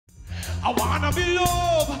I wanna be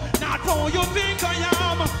loved, not how you think I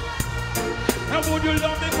am. And would you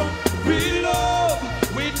love me from real love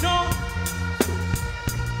with no?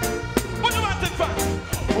 What do I think for?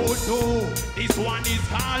 Oh no, this one is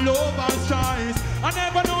all over strife. I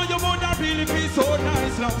never know you would have really be so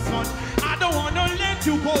nice, love much. I don't wanna let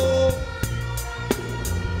you go.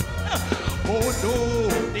 Oh no,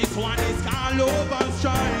 this one is all over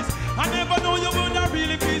strife. I never know you would have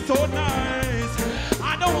really be so nice.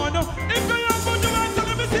 I don't wanna. If you love what you want, so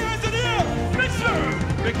let me see hands in the air. Make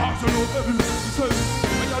sure. Because you love everything.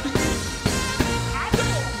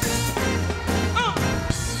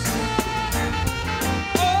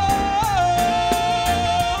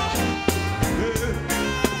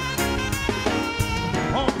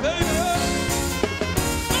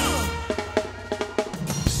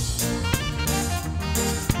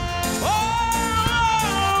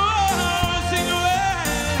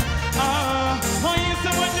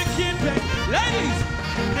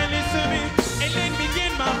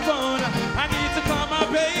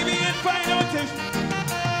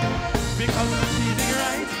 Because I'm feeling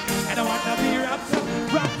right, and I wanna be wrapped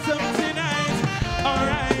up tonight.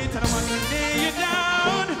 Alright, and I wanna lay you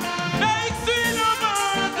down, like sweet love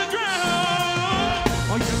on the ground.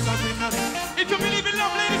 Oh yes, I'm in love. If you believe in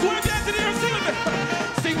love, ladies, wanna dance in here, sing with me.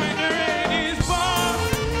 Sing when the rain is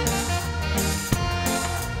falling.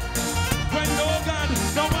 When no God,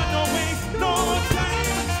 no one, no waste, no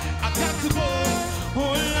time. I got to go,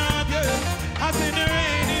 oh Lord, yeah. I said the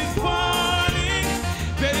rain is falling,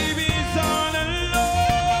 baby.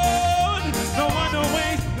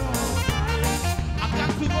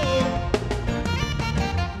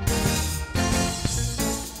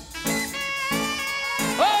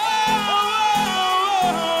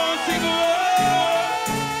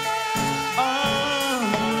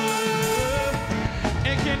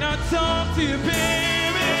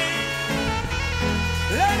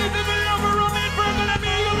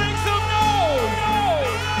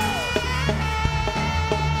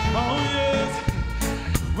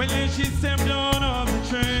 She stepped down off the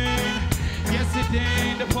train yesterday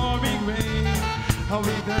in the pouring rain. How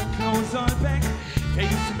with her clothes on back, they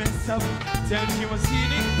used to mess up, tell she was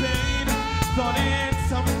feeling pain. Thought I had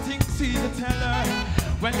something sweet to tell her.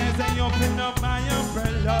 Well, as I opened up my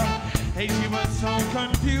umbrella, hey, she was so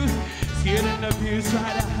confused, scared and abused,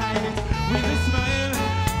 tried to hide it with a smile,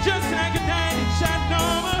 just like a night in shot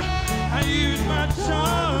number. I used my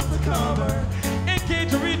charm to cover,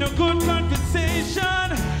 engage her in a good conversation.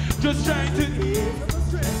 Just trying to ease the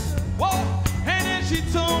frustration. Whoa! And then she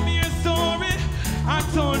told me a story. I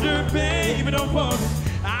told her, baby, don't worry,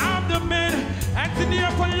 I'm the man acting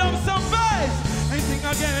here for love Sumfest. And sing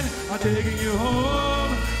again, I'm taking you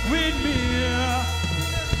home with me.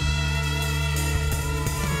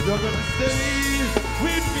 You're gonna stay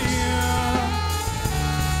with me.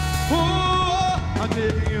 Oh, I'm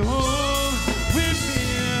taking you home with me.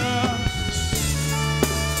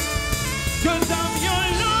 'Cause I'm your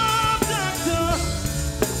love.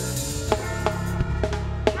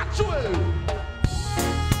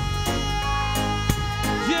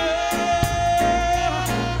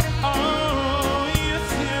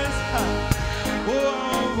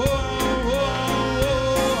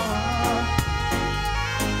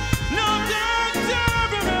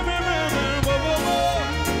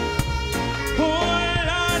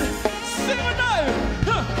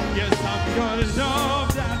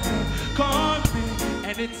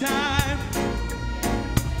 Anytime.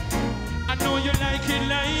 I know you like it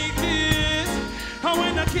like this. And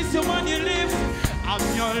when I kiss you on your lips, I'm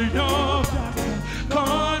your love doctor.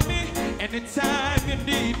 Call me anytime you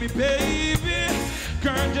need me, baby.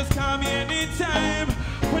 Girl, just call me anytime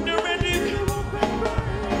when you're ready.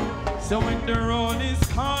 So when the road is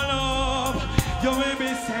called up, you will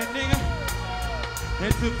be standing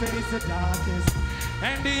and to face the darkest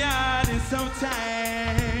and the hardest of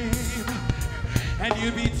time. And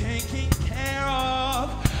you'll be taking care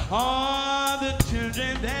of all the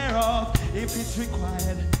children thereof. If it's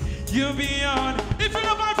required, you'll be on. If you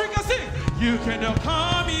love Africa, sing. You can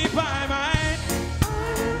call me by mine.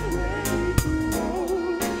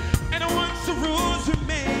 And once the rules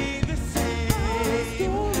remain the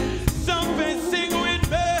same, Sumfest, sing with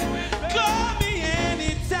me. Call me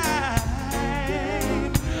anytime.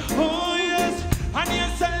 Oh yes, and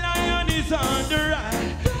yes, a lion is on the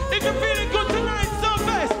ride. If you're feeling good tonight,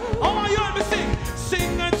 Sumfest, I want you all to sing.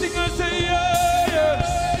 Sing and sing and say yeah, yeah,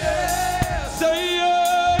 yeah. Say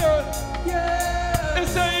yeah, yeah, and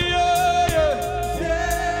say yeah, yeah,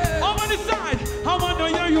 yeah. I'm on the side, I want to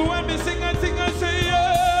hear you and me sing and say yeah,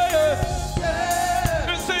 yeah,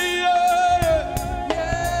 yeah. And say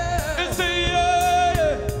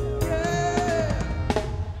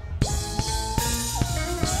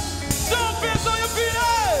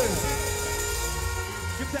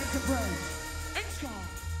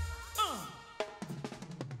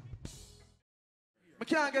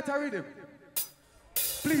get a rhythm.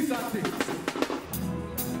 Please and things.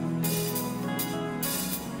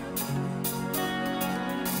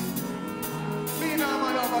 Me now,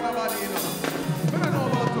 man, over nobody, you know. We don't know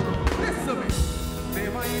about to do. Listen to me.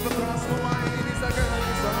 Never even cross my mind. It's a girl,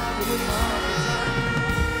 it's a man with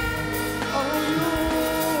oh, you.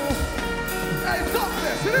 Hey, stop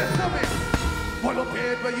this. Listen to me. Pull up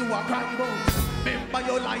head where you are crying about. Remember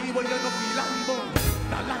your life where you don't feel like about.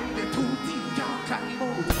 The line they too deep, can't climb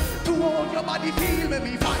out. To all your body feel, make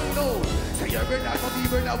me find out. Say your brother, not the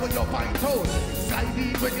brother when you find out. Slide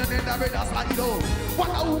in when you need the brother slide out.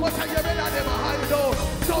 What a woman say your brother, them a hide out.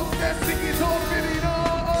 Don't just sing it out, baby, no.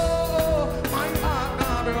 My heart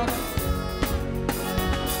now, bro.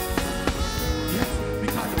 Yes,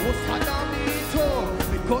 because you was fat on me too.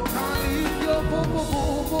 Because I leave you,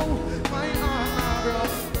 my heart now, bro.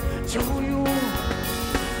 Show you.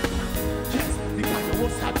 Yes, because you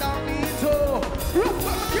was fat on me too. Look,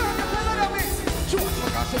 can't get another mix. Show up,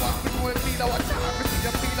 you know it feel what you have to see.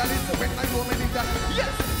 You feel a little when I know me need that.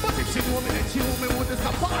 Yes, but if she know me, then she know me won't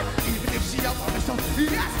stop her. Even if she have a mission.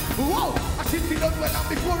 Yes, wow. I should see done well and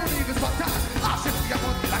before we leave this pattern. I should see a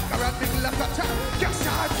money like a rabbit like a chat. Cash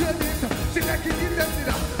out your lips. She like it in them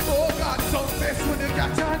dinner. Oh God, some face when you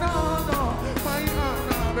catch her. No, my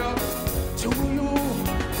honor, bro. To you,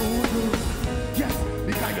 yes,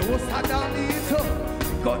 because you was hard down it.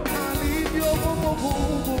 God can't leave you,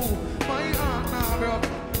 my honor, bro.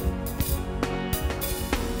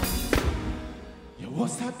 You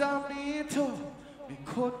was hard down it.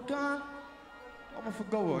 Because God, I'm gonna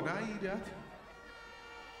go on, I idiot.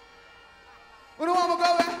 Where do I want to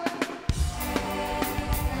go?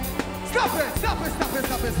 Stop it.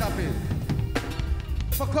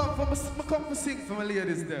 I come to sing for my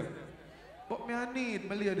ladies them. But me I need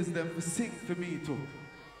my ladies them to sing for me too.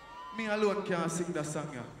 Me alone can't sing that song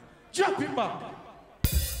here. Drop it back.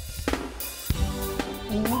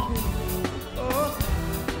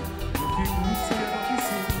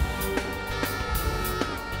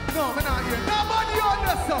 No, me not here. Nobody on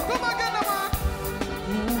that song. Come again, man.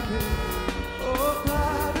 Oh,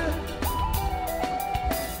 God.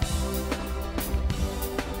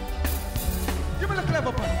 Give me the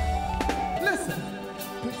clever part. Listen.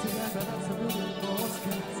 Pretty guys are not so good in most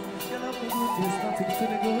skills. You love me good, there's nothing to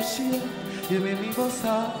negotiate. You make me go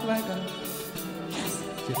soft like a... Yes.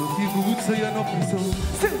 You don't feel good, so you're not feel so...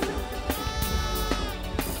 Sing.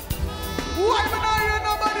 Why me not hear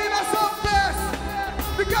nobody in a Sumfest?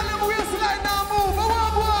 Because them waistline now move. I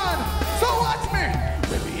want one. So watch me.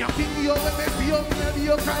 When me up in you, when me see you, maybe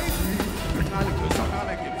you cry. Bring a little song and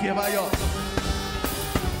make him favor you.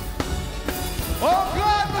 Oh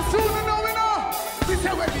God, but soon you know we know. We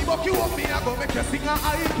say when me buck you up, me I go make you sing a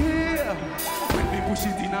high key. When me push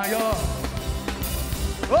it in a you.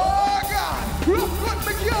 Oh God, look good,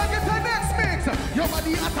 me can't get the next mix. Your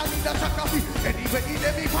body hot and need a track of it. Anyway, in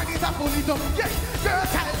them, if I need a pull it up. Yes, girl,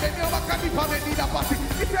 child, then you back and if I need a party.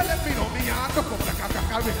 If you let me know, me and go come like a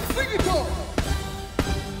cacaray. Bring it up.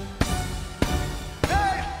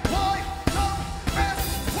 Hey, boy, love, best,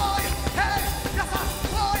 boy, hey, yes,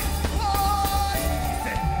 boy.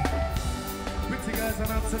 Pretty guys are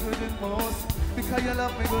not so good in most. Because you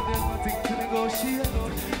love me good, there's nothing to negotiate.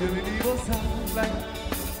 You really go sound like...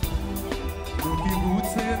 Don't be good,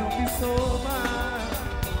 so you don't be so mad.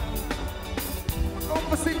 I'm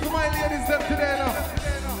gonna sing for my ladies them today now.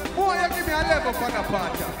 Boy, you give me a level for the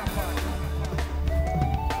party.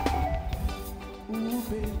 Ooh,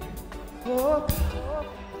 baby. Oh.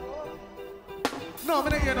 No, I'm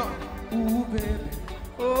not hear nothing. Ooh, baby.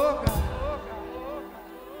 Oh, God.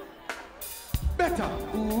 Better.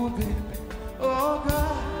 Ooh, baby. Oh,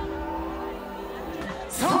 God.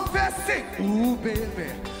 Sumfest sing. Ooh, baby.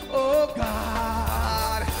 Oh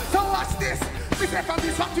God! So watch this. We say from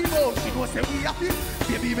this factory mode, she go say we happy.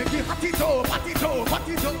 Baby, make me hot it up, hot it up, hot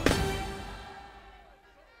it up.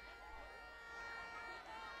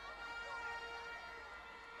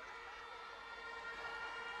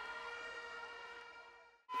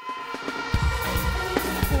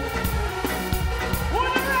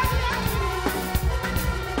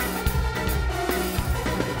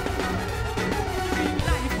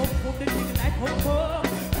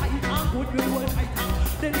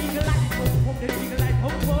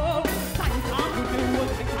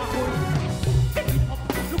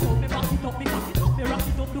 Look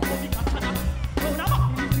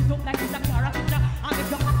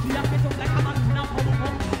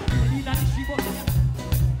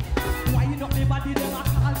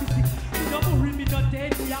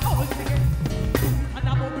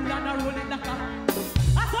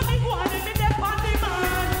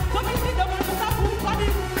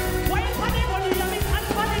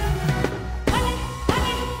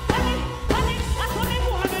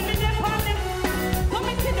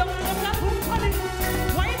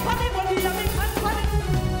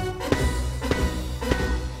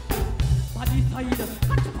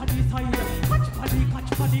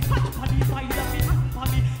paddy, catch paddy, find me hand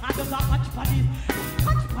paddy. I just a catch paddy,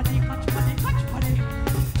 catch paddy, catch paddy, catch paddy.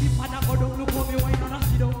 If I go down, look for me, why not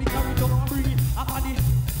sit down? Me carry down and bring it a paddy.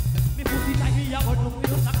 Me put it like me, I go down, me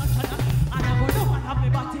just a catch paddy. And I go down and have me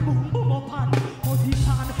body boom boom up and put it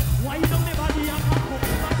on. Why don't me body and come up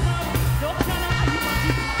back now? Don't tell her I want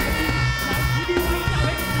it paddy. Now see the way I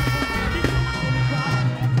wait to come paddy.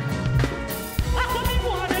 I saw me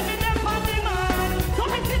go and me them paddy man. So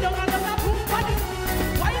me sit down and just a boom paddy.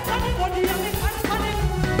 Why paddy body and me hand paddy?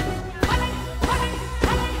 Paddy, paddy,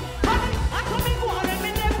 paddy, paddy. I saw me go and me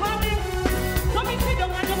them paddy. So me sit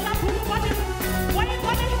down and just a boom paddy. Why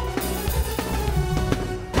paddy?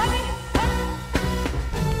 Paddy, paddy.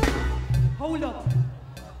 Hold up.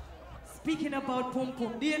 Speaking about pum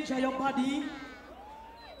pum, do you enjoy your body?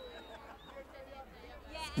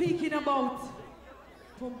 Speaking about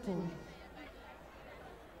pum pum.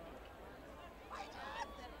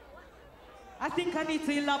 I think I need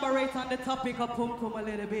to elaborate on the topic of pum pum a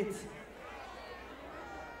little bit.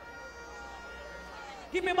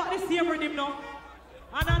 Give me back the same rhythm now.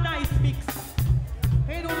 And a nice mix.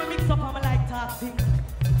 Hey, don't mix up and I like talking.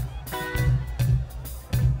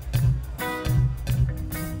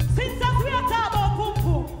 Since as we are talking about pum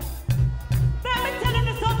pum, let me tell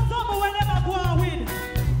you something whenever I go on with.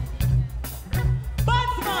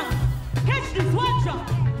 Bandsman, catch this one drop.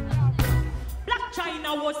 Black China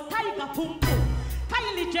was Tiger pum pum.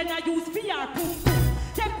 Kylie Jenner used VR pum pum.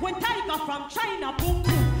 Take when Tiger from China pum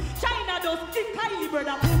pum. China does kick Kylie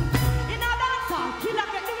brother pum. In a dancehall, killer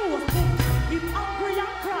get the most pum. If angry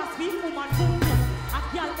and cross, we woman pum pum. A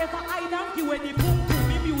girl ever hide and give when the pum pum.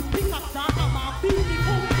 Me muse pick up the hammer, beat the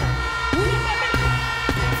pum pum. Who is the big?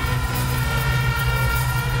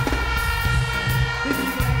 The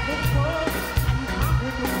nigga like pum pum. And you can't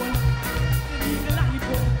bring the one. The nigga like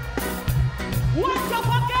pum. Watch up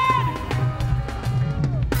again!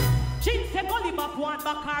 Chin say gully back one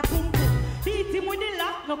back her pum pum. Beat him with the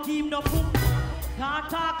lock, no keep no pum. Can't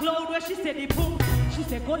talk loud where she say the pum. She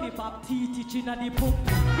say gully back teeth chin and the pum.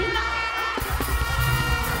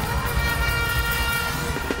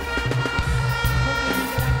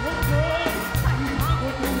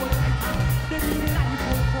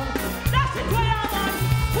 That's it where I'm on.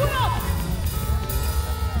 Pull up!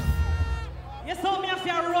 You saw me if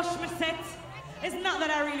you rush me set. It's not that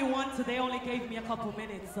I really want to, they only gave me a couple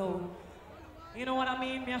minutes, so you know what I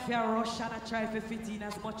mean? Me if you rush and I try to fit in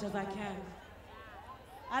as much as I can.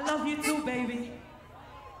 I love you too, baby.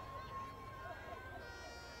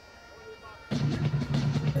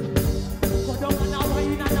 Go down and now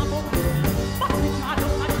wine and a bump. Back the car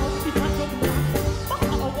down and jump it and jump. Back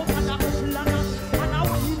a up and a couple and a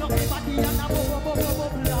wine up the body and a bubble.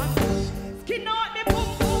 Skin out the pum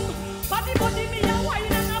pum. Body me a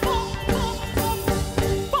wine and a bump.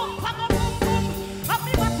 Bump and a bump bump. And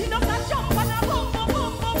me body does a jump and a bump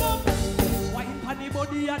bump bump. Wine pan the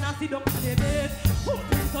body and a sit up on the bed.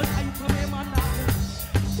 Pump it so tight to me man now.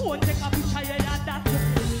 Phone take a picture yeah that.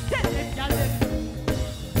 Tell them y'all them.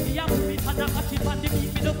 Me a move it and a catch it on the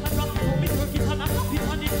beat. Me just a drop it. Me twerk it and a drop it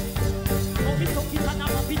on it. Oh me suck it and a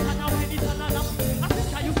pop it and a wine it and a lap. I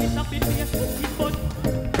think I you get up in me a scoop it but.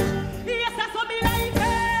 Yes that's what me like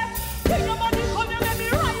it. Bring your money come and let me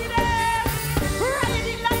ride it. Ride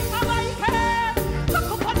it like a bike it.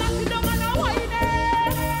 Cock up and a sit down and a wine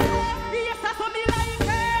it. Yes that's what me like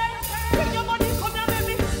it. Bring your money come and let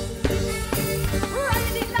me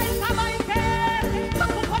ride it like a bike it.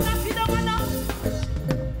 Cock up and a sit down and a.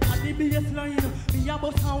 And the bassline, me a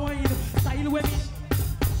bust and wine. Style with me.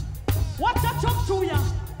 Watch a truck through ya.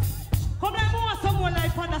 Come like more someone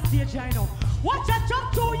like on the stage I know. Watch a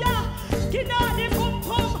truck through ya. Skin out the pum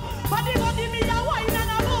pum. Body me a wine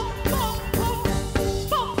and a bum bum bum.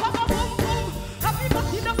 Bum bum bum bum. Happy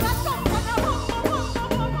body does a jump and a bum bum bum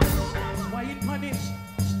bum bum. Wine punish.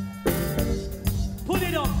 Pull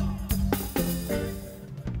it up.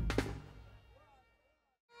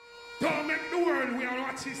 Don't make the world we are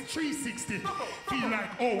watching 360 feel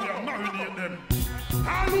like, oh, we are marinating them.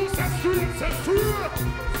 I lose a street, say straight.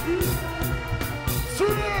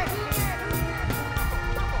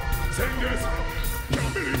 Sing this.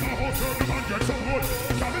 Can't believe my whole circle man get so good.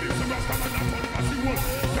 Can't believe some rasta man not on passy one.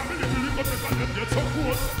 Can't believe the liquor take and them get so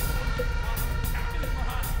good.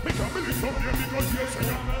 Me can't believe some day me go here say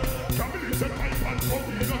ya. Can't believe some pipe and smoke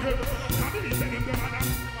me again. Can't believe say them man a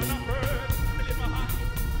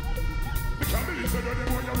can't believe say that them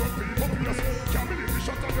want you run people place. Can't believe the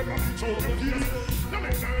shot of them and the choke them case. No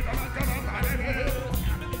man heard of a gun and bad.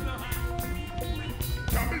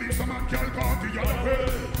 Can't believe some man can't call the other way.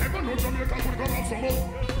 Never know Jamaica would come out so much.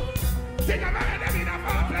 Think about them in a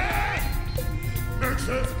far play. Makes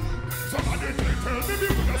sense. Somebody tell me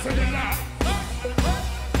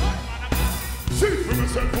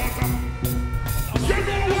yourself water. You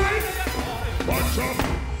know why? Watch out.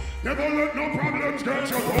 Never let no problems get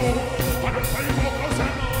you low. And the same focus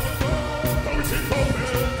and now it's in focus.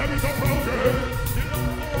 There is a problem.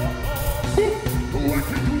 Do what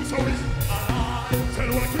we do so it's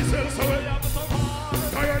sell what we sell so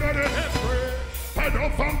it's tired of it. Head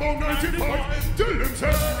up from about 95 till them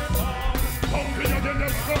say hungry again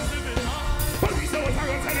never go. Police out and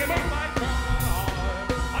tell them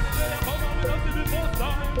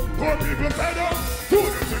poor people fed up. Do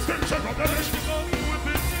the system check up the nation.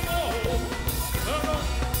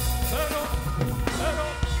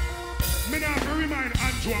 Me now have to remind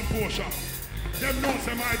Andrew and Portia. Them know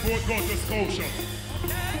say my boat go to Scotia.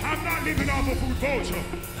 I'm not living off a food voucher.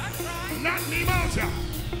 Not me, Malta.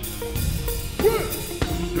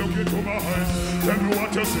 Look into my eyes. Tell me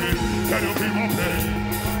what you see. Can you be my pain?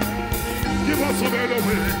 Give us a better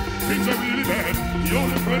way. Things are really bad. The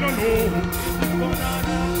only friend I know.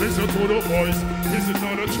 Listen to the voice. This is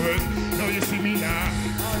not a trend. Now you see me now.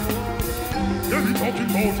 They be talking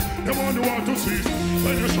about the one you want to see.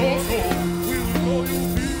 When you show us go, we will know you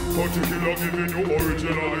feel. Particular giving you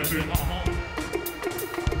originality.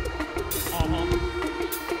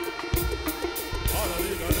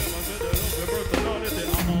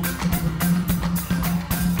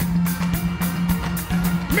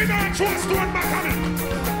 Me not trust one back on it.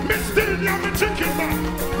 Me still near me chicken back.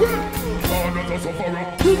 Oh, not a sufferer.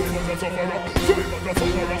 You was a sufferer. So you was a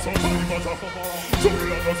sufferer. So you was a sufferer. So you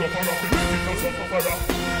was a sufferer. You was a sufferer.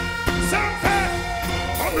 Sumfest.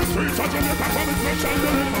 On the streets of Jamaica, from its special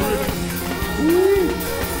delivery.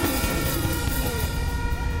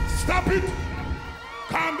 Stop it.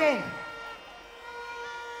 Calm down.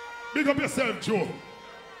 Big up yourself, Joe.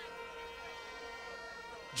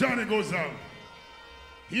 Johnny goes down.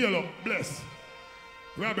 Yellow, bless.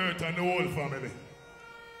 Robert and the whole family.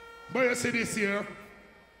 But you see this here,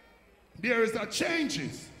 there is a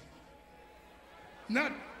changes.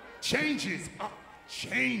 Not changes,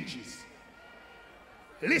 changes.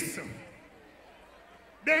 Listen.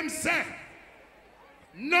 Them say,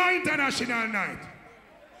 no international night.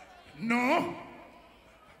 No,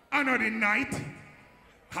 another night,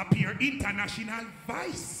 appear international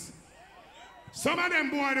vice. Some of them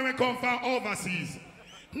boys they come from overseas.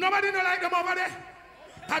 Nobody don't like them over there.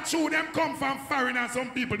 I true them come from foreign and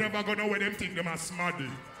some people never gonna know where them think them are smuggled.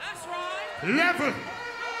 That's right. Level.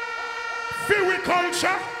 Feel with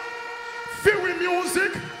culture. Feel with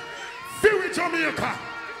music. Feel with Jamaica.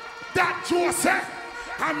 That Joseph.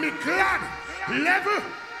 And me glad. Level.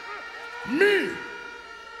 Me.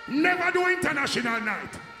 Never do international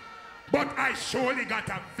night. But I surely got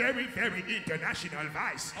a very, very international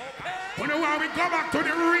vice. Okay. You know why we go back to the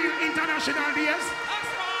real international days? That's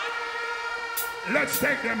right. Let's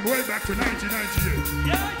take them way back to 1998.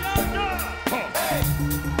 Yeah. Oh.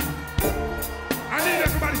 I need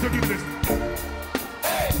everybody to give this.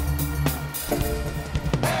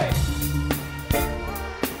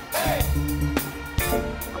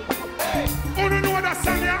 Oh, no, know that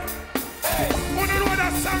song, yeah? Oh, no, know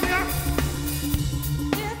that song, yeah?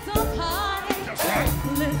 It's a party. That's right.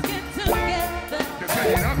 Let's get together. Let's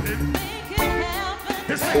make it happen. Make it happen.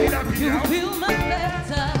 Let's make it happen, You yeah? feel much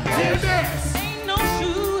better. Hear this. Ain't no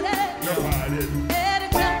shooting Nobody. at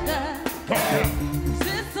each other. Come here.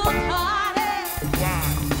 It's a party. Wow.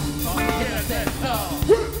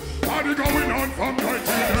 Party going on from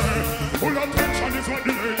 19. Full of tension is what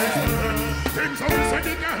the ladies say. Things how we say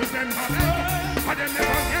the girls then have it. And they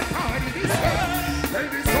never get party this way.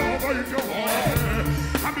 Ladies, come over if you want it.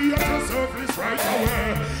 And be at your surface right away.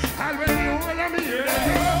 And when you all of me here,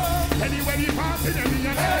 anyway you party, then me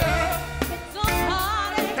and there. It's a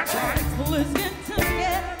party. That's right. Let's get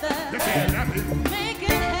together. You feel happy. Make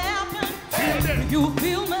it happen. Feel it. You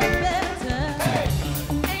feel much better.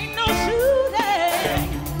 Ain't no shooting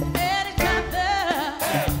at each other.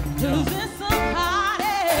 'Cause it's a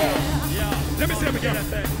party. Let me see it again.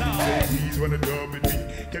 Please wanna dub with me.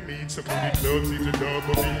 Get me in some of the clubs, in the dub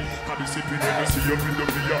of me. I be sipping and I see up in the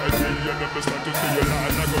VIP. And I'm start to see a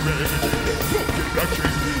line like a reggae. Smoking black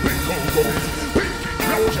trees, we go for me. We keep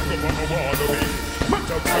black check up on the wall of me. My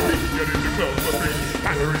dogs are me, get in the club for me.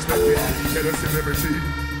 And I respect it, get a celebrity.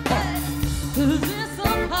 'Cause it's a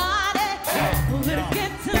party. Let's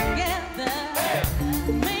get together.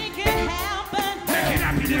 Make it happen. Make it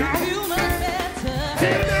happen You now. feel much better.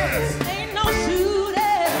 Feel this. Ain't no shooting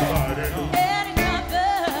at each other.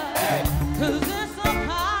 'Cause it's a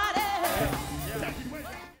party.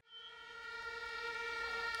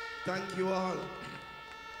 Thank you all.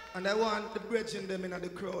 And I want the brethren them in the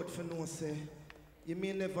crowd for no say. You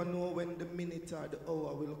may never know when the minute or the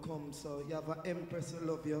hour will come. So you have an empress who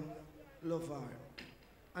love you. Love her.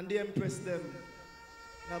 and the Empress them.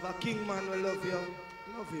 You have a king man will love you.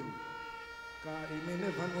 Love him. Because he may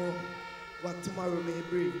never know what tomorrow may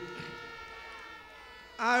bring.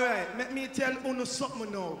 Alright, let me tell you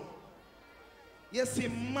something now. You see,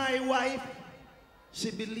 my wife,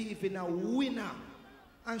 she believe in a winner.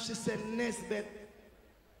 And she said, Nesbeth,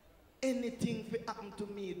 anything will happen to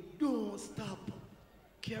me, don't stop.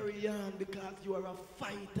 Carry on because you are a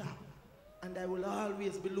fighter. And I will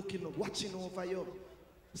always be looking, watching over you.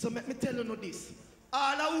 So let me tell you this.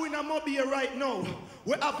 All the winner must be here right now.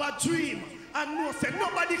 We have a dream. And no say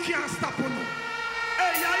nobody can stop you.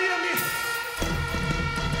 Hey, you hear me?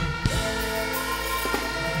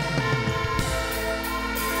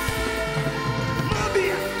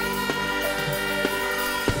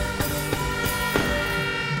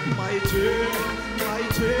 My dream, my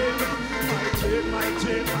dream, my dream, my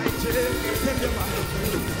dream, my dream. Tell them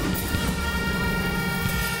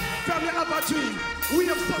from you have a dream, we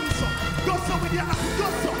have some song. Go so with your ass, go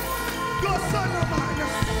so. Go so no man.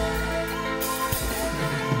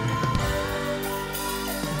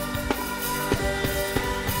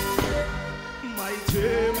 My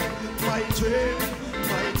dream, my dream,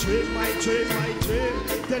 my dream, my dream, my dream.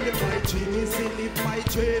 Tell them my dream is to live my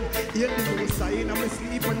dream. Hear the no sign, I'm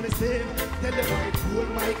asleep on the same. Tell them my goal,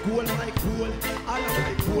 my goal, my goal. All of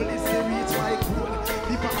my goal is to reach my goal.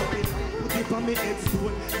 If I have it, put it on me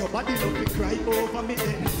headstone. Nobody love me cry over me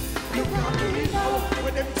head. Look at me now,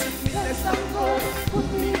 when them treat me less than gold. Put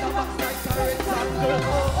me in a box like a red sandal.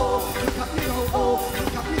 Oh, oh, look at me now, oh,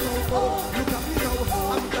 look at me now, oh, look at me now.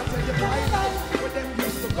 I'm gonna tell you my life. When them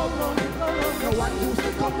used to come round, no one used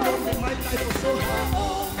to come round in my life was so hard.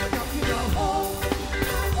 Look at me now.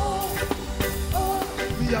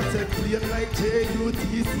 We are set plain like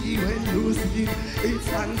JUTC when you see it's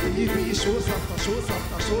on TV. Shows after shows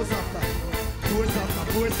after shows after. Pours after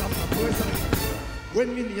pours after pours after. When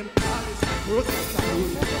me name call is pours after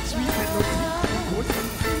pours. Sweet and no tea, pours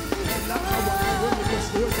after. And like I want to when we just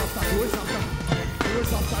pours after pours after.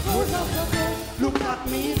 Pours after pours after. Look at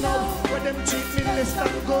me now, when them treat me less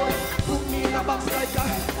than gold. Put me in a box like a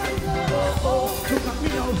oh, oh. Look at me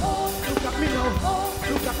now, look at me now,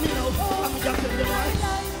 look at me now. I'm just telling you why.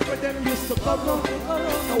 When them used to come round,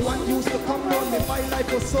 no one used to come round me. My life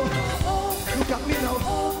was so. Look at me now.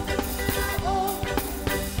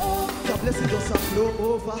 God bless you, just a flow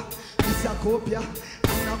over. This a copia,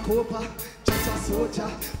 and a copa. Just a soldier,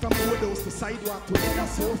 from old house to sidewalk to the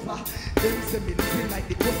sofa. Them say me looking like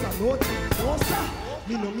the Costa Note. No sir,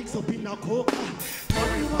 me no mix up in a coca.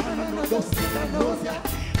 Marijuana no dust in a nose.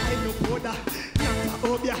 I no powder, not a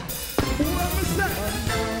obia. Who am I say?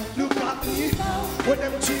 Look at me, when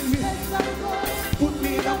them treat me. Put me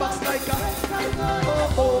in a box like a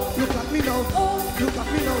oh oh. Look at me now, look at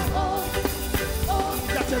me now.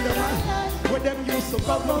 That's tell you man, when them used to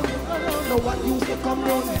come round, no one used to come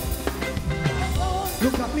round.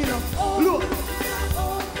 Look at me now, look.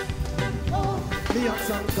 Me have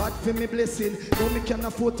thank God for me blessing. Now me can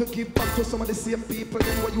afford to give back to some of the same people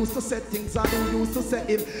who used to say things and who used to say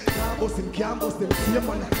him. Can't bust him, can't bust them, same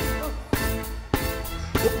man.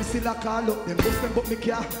 But me still a call up them, bust them but me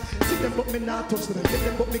can't. See them but me not touch them, get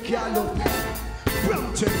them but me can't love.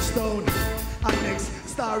 From Churchtown, and next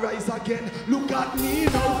star rise again. Look at me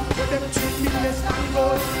now, but them treat me less than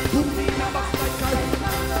gold. Put me in a box like a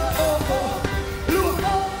oh oh. Look,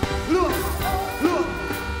 look, look,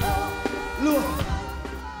 look.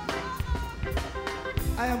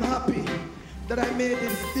 I am happy that I made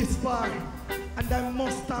it this far, and I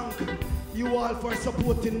must thank you all for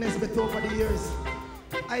supporting Nesbeth over the years.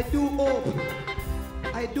 I do hope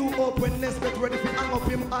when Nesbeth ready to hang up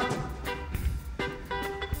him at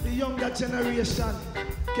the younger generation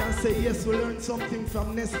can say yes, we learned something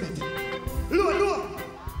from Nesbeth. Look, look.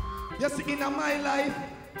 You see, in my life,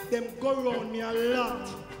 them go around me a lot.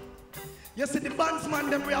 You see, the bandsman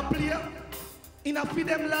them we are play. In a feed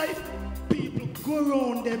them life, people go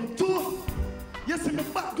around them too. You see, the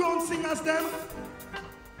background singers them,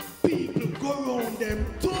 people go around them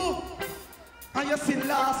too. And you see,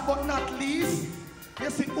 last but not least, you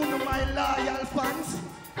see, one of my loyal fans,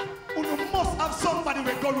 you must have somebody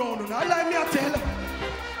will go around. Let me tell.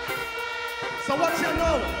 So what you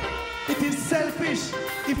know? It is selfish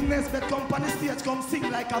if Nesbeth come on the stage, come sing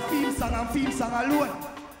like a theme song and theme song alone.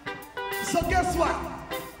 So guess what?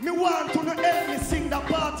 Me want to help me sing the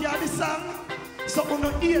party of the song. So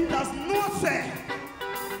you haters no say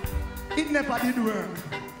it never did work.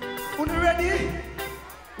 You ready?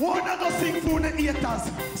 Wanna go sing for the haters?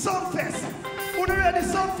 Sumfest. You ready?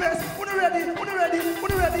 Sumfest. You ready? You ready?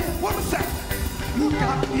 You ready? What we say? Look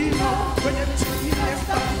at me now, when you treat me less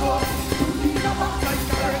than gold. Put me in a box like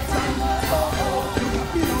a rectangle. Oh oh. Look at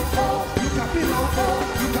me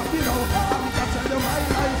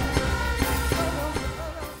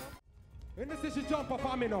see she jump up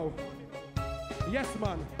on me now. Yes,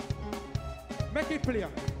 man. Make it clear.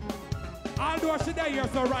 Although she there here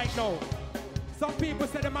so right now. Some people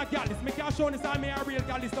say them a gallus. Me can't show this time me a real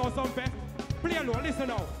gallus now, Sumfest. Play low, listen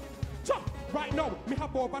now. Chop! Right now, me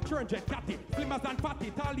have over 300 catty. Slimmers and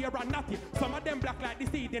fatty, tall here and natty. Some of them black like the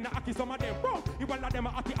seed in the aki, some of them brown. Even of them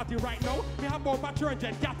are atty right now. Me have over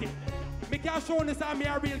 300 catty. Me can't show this time me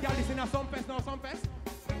a real gallus in a Sumfest now, Sumfest.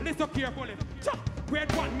 Listen carefully. Chop!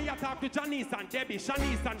 Grade 1, me a talk to Janice and Debbie,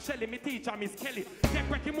 Shanice and Shelly, me teacher, Miss Kelly. Take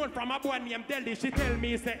back him one from a boy named Deli, she tell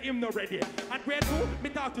me, say him no ready. And grade 2, me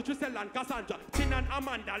talk to Trisell and Cassandra, Chin and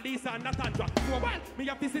Amanda, Lisa and Natandra. For a while, me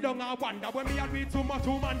have to sit down and wonder when me a read too much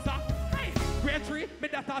woman, sir. Hey! Grade 3, me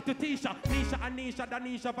da talk to Tisha, Nisha, Anisha,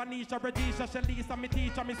 Danisha, Vanisha, Radisha, Shalisa, me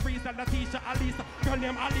teacher, Miss Frieza, Latisha, Alisa, girl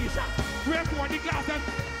named Alicia. Grade 4, the classes.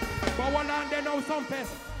 But one and then now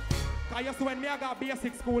Sumfest. Cause you see when me I got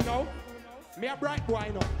basic school now, me a bright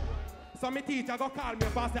boy now. So my teacher go call me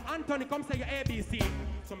and say, Anthony, come say your ABC.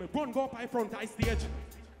 So me run go up in front of the stage.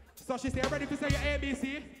 So she say, ready to say your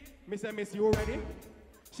ABC? Me say, Miss, you ready?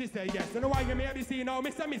 She say, yes. You know why you me ABC now?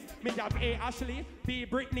 Me say, Miss, me have A, Ashley, B,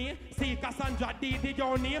 Brittany, C, Cassandra, D,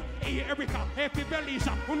 Diony, E, Erica, F, Felicia.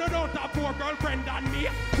 Who no don't have 4 girlfriend than me.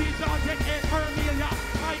 C, Georgette, A, Hermelia,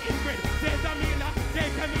 I, Ingrid, J, Jamila, J,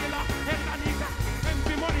 Camila, L, Anika, M,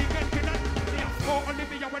 P, Money, Ken, oh,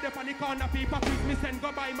 Olivia, where the funny corner people please me send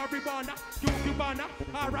go by Maribana, Cubana,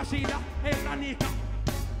 Rashida, hey, Anika.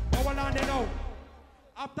 Oh, well, on know.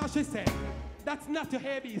 After she said, that's not your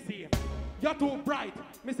ABC. You're too bright.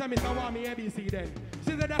 Mr. want me ABC then.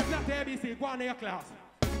 She said, that's not ABC. Go on to your class.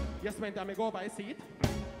 Yes, when I go by a seat,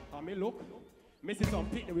 and me look, me see some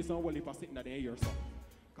picnic with some woolly for sitting at the ear, so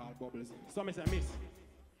called bubbles. So me say, Miss,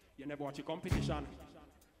 you never watch a competition.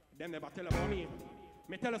 Them never tell about me.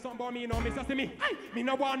 Me tell her something about me, you know, me say me, hey, me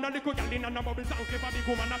no want no little girl in a bubble and clip a big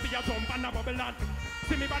woman and be a jump and a bubble land.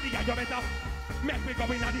 See me body, you better. Make me go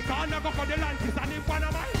in the corner, go for the land, kiss and if one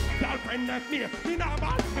of my girlfriend left me no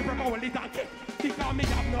ball, me from a little kick. Because me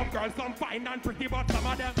have no girls, some fine and pretty, but some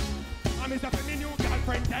of them. And me say me new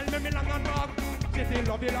girlfriend, tell me long and dog. She say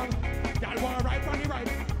love you long, girl wanna ride on the right,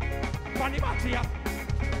 on the back here.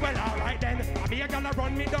 Well, alright then, I be a girl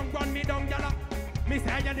run me down, girl. Miss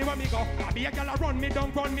I anywhere me go, I be a gal run me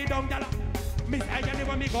down, gal. Miss I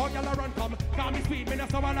anywhere me go, gal run come. Call me sweet, me not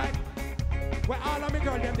so alive. Where all of me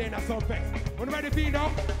girl them there na Sumfest. When ready for you now?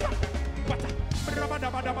 What?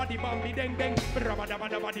 Rabba-dabba-dabba-di bambi deng deng.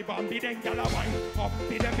 Rabba-dabba-dabba-di bambi deng, gal wine. Up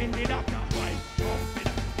to them in the doctor, wine. Up to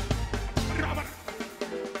them.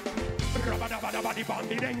 Rabba-dabba-dabba-di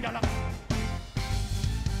bambi deng, gal.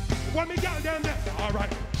 When me gal them there, all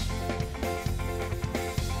right.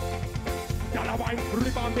 Y'all wine,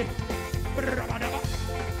 ribambi, brabadaba.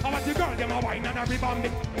 How about the girl, them a wine and a ribambi,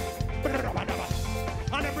 brabadaba.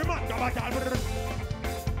 And every man, y'all a gal,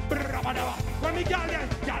 brabadaba. When me gal them,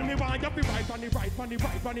 y'all me want you be right on the right, on the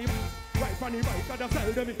right, on the right, on the right, on the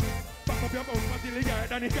side of me. Back up your mouth until you hear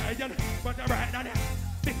than the guardian, but the right on it.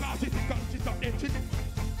 Because she's up there, she's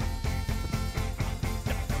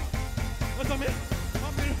what's up, me?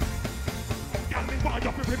 Y'all me want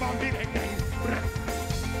you be ribambi, deng.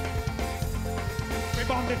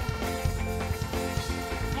 Bombing.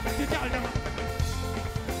 How about you tell them?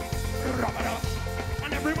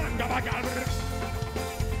 And every man got a gal.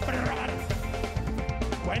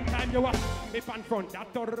 When time you was me fan front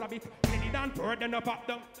that door rabbit, then you done turn then up up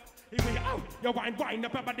down. If we out, you wine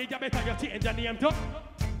up everybody, you better you change your name too.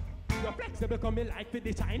 You're flexible, come me like for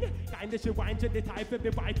the shine. Kinda she wine to the type of the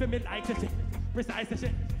wife for me like the shit. Precise the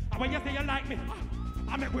shit. And when you say you like me,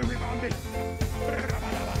 I make we rebound it.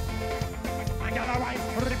 I got a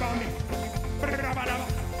wife, rebound me.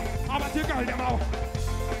 How about you girl, them out?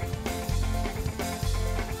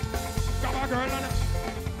 Got a girl on it.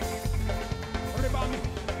 Rebound me.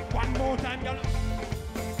 One more time, girl.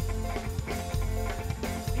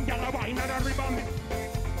 Got a wine and a rebound me.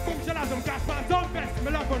 Boom, she has some gas, man. Sumfest, me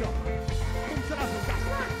love her now. Boom, she has some gas,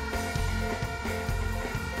 man.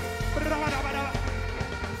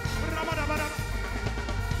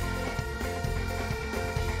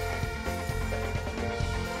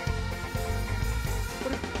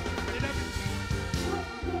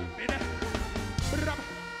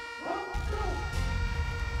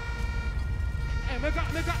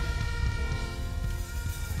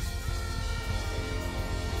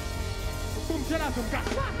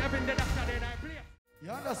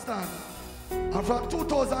 You understand? And from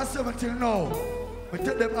 2007 till now, we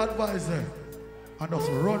take them advisor and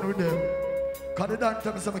just run with them. Because they don't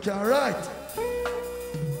tell me something I can't write.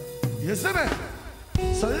 You see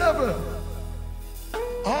me? So level.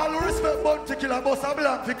 All respect Bounty Killer, boss a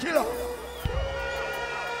blank for killer.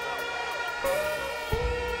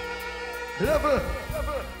 Level.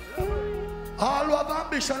 All who have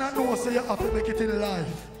ambition and know say you have to make it in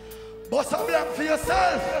life. Bust a blank for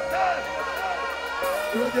yourself.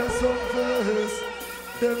 Reggae Sumfest.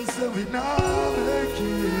 Them say we not make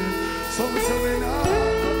it. Some say we not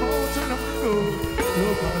come out and go.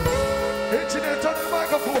 Engineer, turn the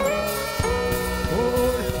microphone.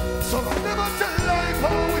 Oh, some of them tell life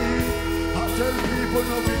how we. I tell people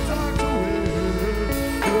no we talk to it.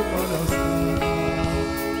 Look understand.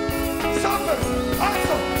 Sumfest,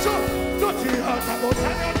 also, sure. Dirty heart about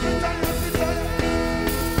tired.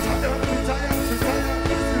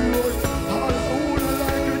 All who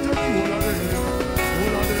like it,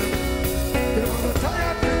 all of them. They want to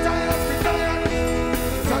tired.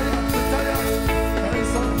 Reggae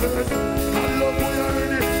Sumfest, I love who you're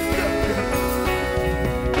ready.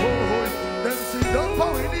 Oh, them sit down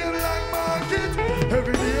for we name like market.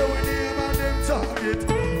 Every day we name and them target.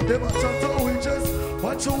 Them a chat out we just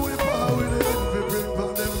watch how we power with them. We bring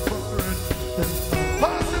from them foreign.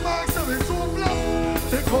 Pass the mark so we too black.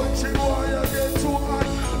 The country boy you get too hot.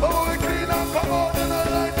 But when we clean and come out they not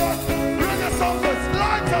like that. Reggae Sumfest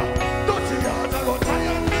lighter. Dirty heart I go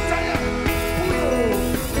tired.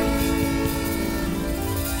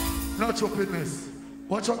 Not openness.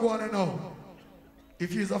 What you going on now?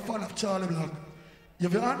 If you're a fan of Charlie Black,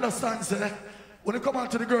 if you understand, say, when you come out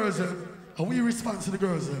to the girls, and we respond to the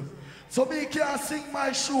girls. So me can't sing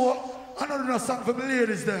my show, I don't do no song for the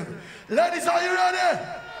ladies then. Ladies, are you ready?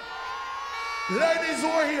 Ladies who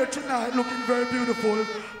are here tonight looking very beautiful,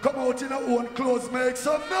 come out in your own clothes, make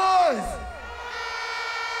some noise.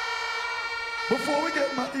 Before we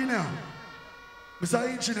get mad in now, Mr.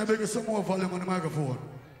 Engineer, beg you some more volume on the microphone.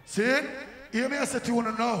 See? Hear me, I said to you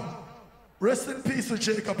now. Rest in peace to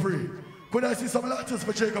Jacob Free. Could I see some letters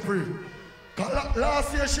for Jacob Free?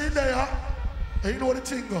 Last year she there, and you know the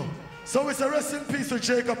thing go. So we say rest in peace to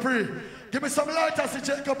Jacob Free. Give me some lighters to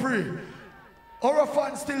Jacob Free. Our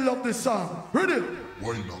fans still love this song. Ready?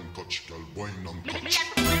 Wine and touch, girl, wine and touch. Me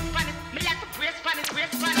like to brace pan it. I'm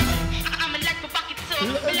like to back it so. Me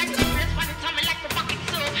like to brace pan it, I'm like to back it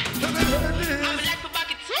so. I'm like to back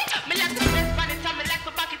it so. Me like to brace pan it, I'm like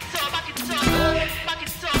to back it so. Back it so. Back it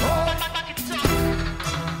so. Back it so.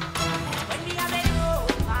 When we have it low,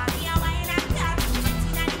 me a wine and touch.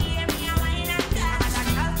 Inna the ear, me a wine and touch. And a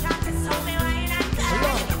girl can't so me wine and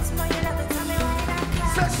touch. It's more you love it, so me wine and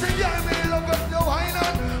touch. Sexy girl, me love when you wine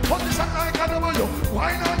on. Position like a double, you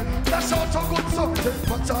wine on. That's out a good something,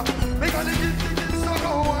 but make a little so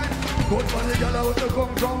go wine. Good for the girl out to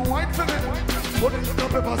come from wine for me. But it's the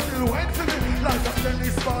pepper still wine for me. Like a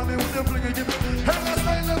tennis ball, me with the fling give me. Hella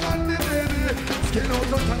style of man, the baby. Skin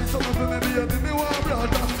out of time, something for me, baby. Me want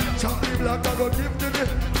brother. Charlie Black, I go give to me.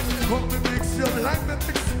 Come me mix, you like me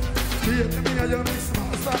mix. Baby, me and you mix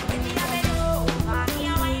master. Me a bed over, me a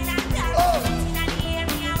wine and touch. Inna the ear,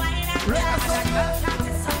 me a wine and touch. And a girl can't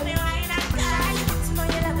so me wine and touch. It's more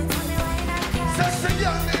you love it, so me wine and touch. Sexy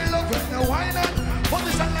girl, me love when you wine on.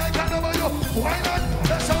 Position like a double, you wine on.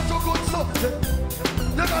 That's how to good something.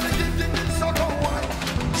 You gotta give so go wine.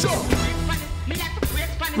 Sure. Me like to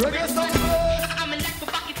brace pan it. Reggae Sumfest. I'm like to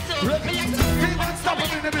back it so. Reggae. Keep on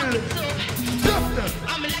stopping in the building. Definitely.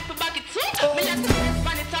 I'm like to back it so. Me like to brace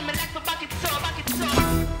pan it. I'm like to back it so. Back it so.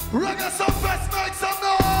 Reggae Sumfest, make some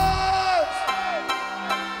noise.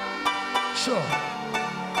 Sure.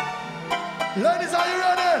 Ladies, are you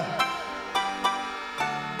ready?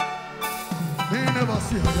 Me never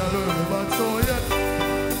see a girl with a bad soul yet.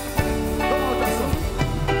 Come out of some.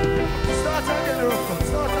 Start again, Rough.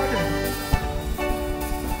 Start again.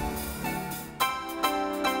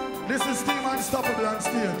 This is Team Unstoppable on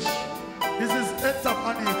stage. This is Etap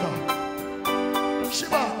Anika.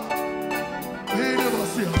 Shiba. Me never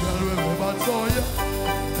see a girl with a bad soul yet.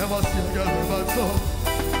 Never see a girl with a bad soul.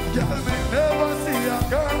 Girl, me never see a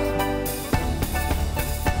girl.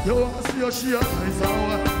 You want to see her, she a nice and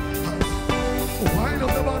white. Wind up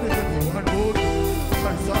the body, everyone good.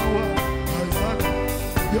 Nice and white.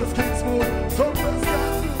 Your skin smooth, some best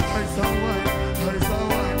cat. Nice and white, nice and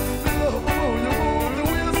white. Love how you move the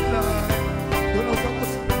waistline. You know some.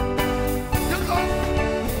 You come,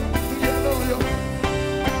 you know you.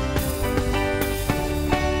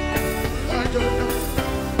 I don't know.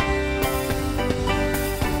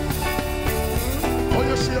 Oh,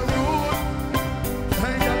 you share good.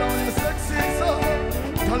 Hey, girl, how you sexy so.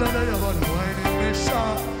 Tell her that you want to wine in the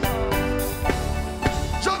shop.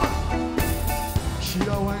 Jump. She a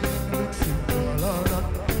wine in the mixing, all of that.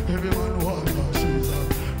 Every man walk her, she's a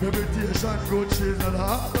reputation good, she's not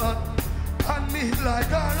hard that. And me like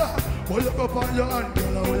her that. When you go up on your hand,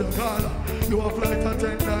 girl, how you call her? You a flight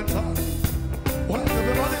attendant, huh? While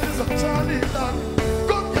everybody is a Charlie Black.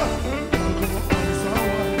 Come here,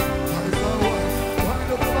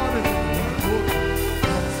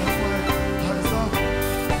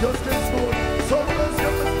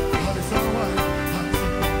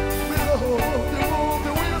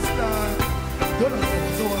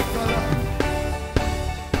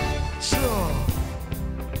 Sure.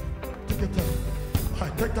 Take your time.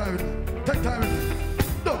 Alright, take time with me. Take time with me.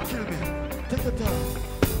 Don't kill me. Take your time.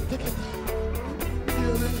 Take your time.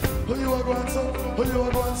 Hear me? How you are going so? How you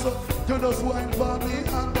are going so? You just wine for me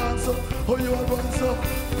and dance so. How you are going so?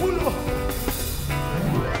 Pull up.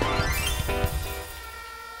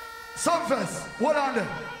 Sumfest, hold on there.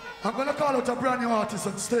 I'm gonna call out a brand new artist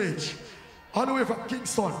on stage. All the way from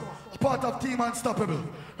Kingston, a part of Team Unstoppable.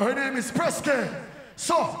 Her name is Preske.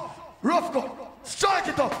 So, rough cut, strike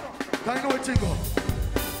it up. I know what you go.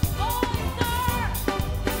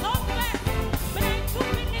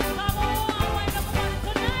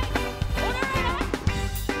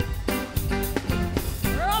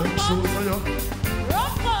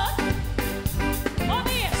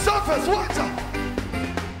 Surface, watch out!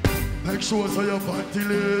 Make sure so your panty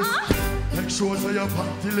lace. Make sure so your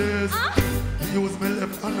panty lace. Use my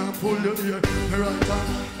left hand and pull your ear. My right hand,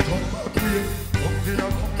 come back here. Come get a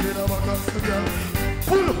back of the girl.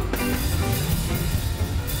 Pull up!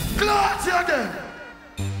 Clutch again!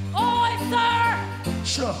 Oh, sir!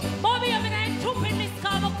 Sure. Bobby, I'm in a in this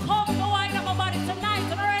car. I'm come to wind up my body tonight.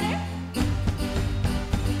 Are you ready?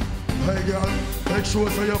 Hey girl, make sure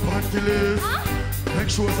so your panty lace. Make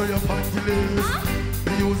sure so your panty lace.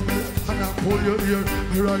 Use me left hand and pull your ear.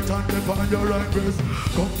 My right hand left on your right breast.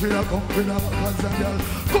 Come for the backers and girl.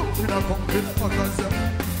 Come for the backers and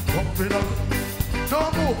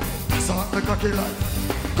don't move. That's all the cocky like.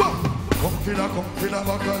 Come for the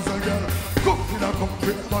backers and girl. Come for the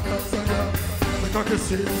backers and girl. The cocky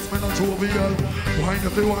serious, me not jovial. Wine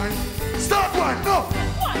if you wine. Start wine, no.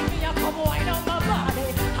 Wine me up, come wine on my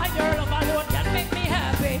body. And your love alone can make me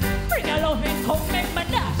happy. Bring your love in, come make me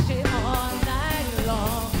dash it all night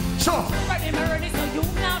long. Sure. Ready, so you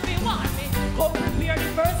now be want me. Come prepare the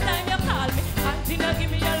first time you call me. Until you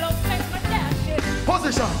give me your love, make me dash it.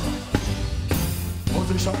 Position,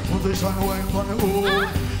 wine for the hood.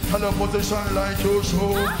 Tell a position like you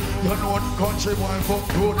show. You know the country boy fuck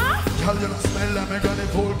good. Tell you the smell and make the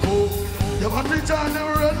full cool. You want the John the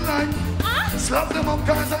red light. Slap them up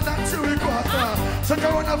cause and that's you require. So you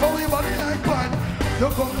wanna for we body like pan. You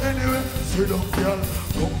come anyway, sit down girl.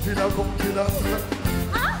 Come for the Come for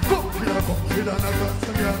the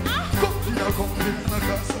Nagasa girl. Come for the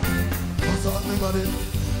Nagasa. What's on the body?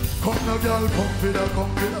 Come now girl, come for the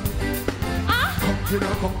Nagasa.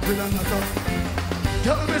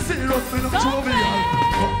 Tell me serious, me not jovial.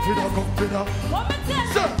 Come for the What me tell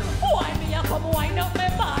you? Why me a come wind up my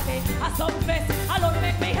body? A Sumfest, I love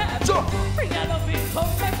make me happy. Bring your love in, come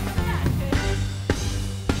make me happy.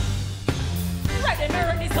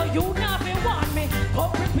 Ready, so you now be want me.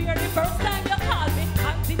 Come prepare the first time you call me.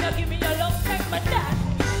 Until you give me your love, make me dash.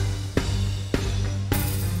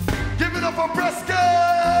 Give it up for Preske!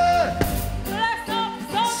 Bless up,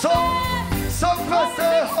 Sumfest! Sumfest,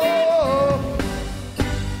 say ho!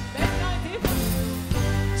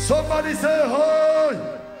 Somebody say hi!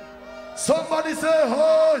 Somebody say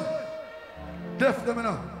hi! Deaf them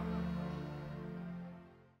now.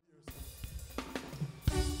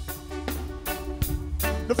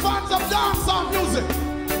 The fans of Downsound music.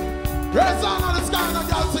 Raise on the sky and the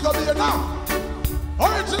girls sing up here now.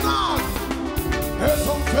 Original. Here's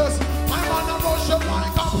some face. My man a rush them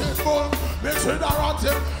like a pit bull. Mix with a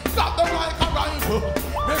rotten. Got them like a rifle.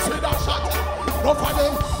 Mix with a shot. No for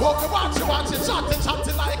them. Walk the watch it.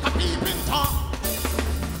 Chatting like a peeping Tom.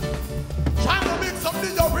 Trying to mix up the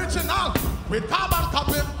original with carbon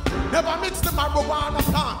copy. Never mix the marijuana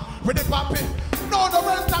plant with the poppy. No, the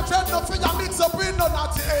rent a trend, no for your mix up in, no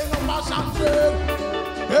natty, ain't no fashion trend.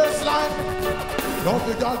 Baseline, love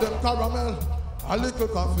the girl, them caramel, a little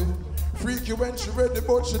coffee. Freaky when she ready,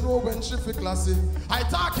 but she know when she feel classy. I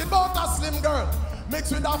talking about a slim girl,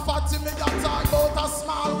 mixed with a fatty, me got talk about a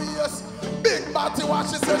small waist. Big body, what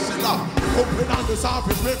she says she love. Open on the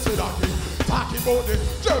surface, mixed with a thing. Talking about the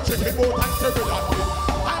jerk chicken boat and teriyaki.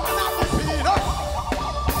 I'm an apple Peter.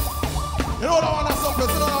 You know the one that's some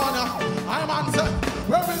place, you know the one, yeah? I'm on set.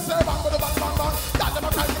 When we say bang, bang, bang, bang, bang. That them a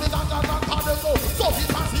cry for the dance, call them so. So he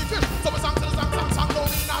fancy fish. So we sang to the song, don't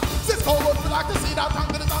mean that. Cisco would we like to see that tang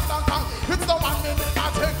to the song. It's the 1 minute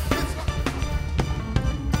that thing.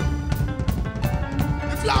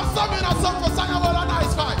 If you have some in a song for sing about a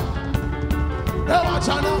nice fight. Hey, watch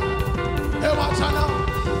out now. Hey, watch out now.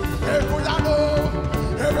 Hey, good I know.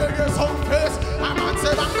 Hey, Reggae Sumfest. I'm on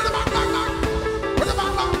say bang, bang, bang, bang. Put the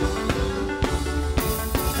bang, bang.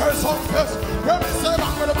 Hey, Sumfest. When we say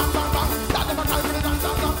bang, bang, bang, bang.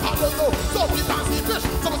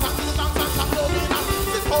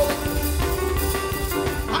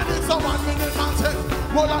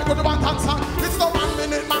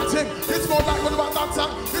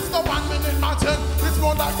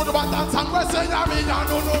 for the one dance and we say, yeah, me, yeah,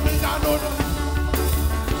 no, no, me, yeah, no, no.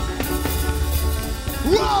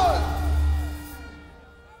 Whoa!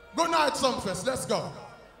 Good night, Sumfest. Let's go.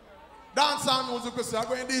 Dancehall music, we say, I'm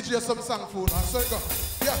going to DJ some song for now. So you go.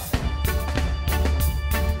 Yeah.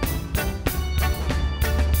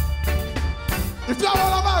 If you all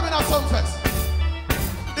are vibing at Sumfest,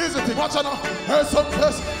 easy thing, watch out now. Here's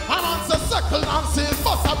Sumfest. I'm on the second and says,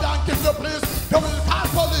 must have been keep the place. They will call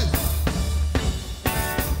police.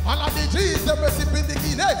 And at the G's, they will sip in the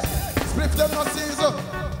Guinness. Split them not season.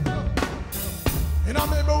 In a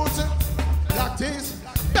me music, like this.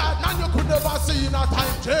 Bad man you could never see in a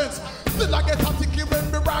time change. Still I get a ticket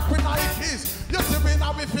when we rock with Nikes. You see me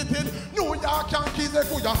now we fitted. New York Yankees, they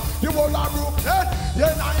could ya. The whole of Brooklyn,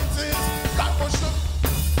 yeah, 90s. Black push them.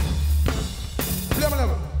 Play my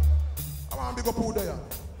level. I want to big up who there.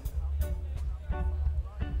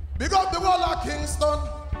 Big up the whole of Kingston.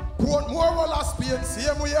 Portmore, whole of Spain,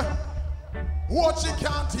 same way. Watch you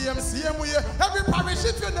can't hear him, same way. Every parish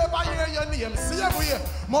if you never hear your name, same way.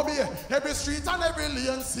 Moby, every street and every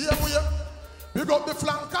lane, same way. Big up the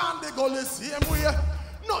flank and the gully, same way.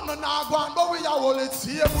 Nothing now go on, but we are all it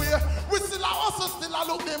same way. We still are also still a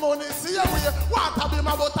look the money, same way. Water be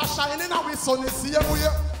my butter shining and we sunny, same way.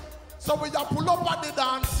 So we are pull up at the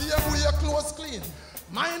dance, same way, close clean.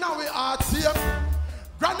 Mine and we are same.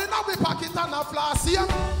 Granny now we pack it and a flask, same.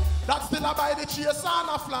 That's still a buy the chase and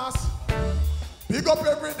a flask. Big up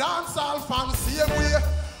every dancehall fan, same way.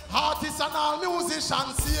 Artists and all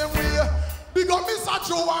musicians, same way. Big up Mr.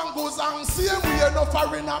 Joe and Gozang, same way. No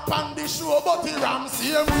foreigner pan the show, but he ram,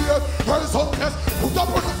 same way. Where's Sumfest? Put up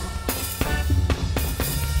on the...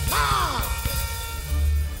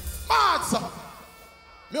 Mad, sir.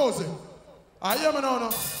 Music. I hear me now,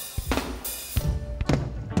 no?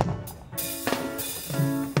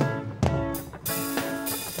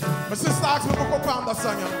 My sister asked me to go on the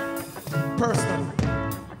song, personally.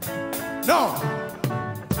 No,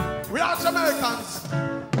 we are Jamaicans,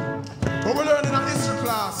 but we're learning a history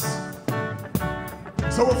class.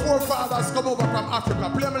 So our forefathers come over from Africa,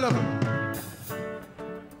 play me level.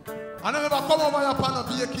 And they never come over here on a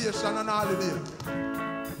vacation and holiday.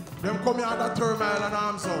 Them come here under turmoil and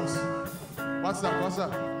arms house. What's that? What's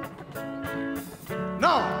that?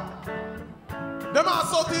 No, them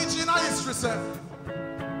also teaching a history set.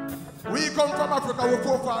 We come from Africa, we're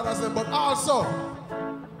forefathers, but also,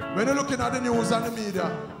 when you're looking at the news and the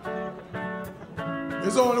media,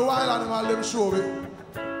 it's only wild animal them show it,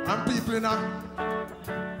 and people in a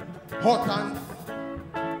hot and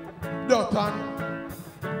dirt and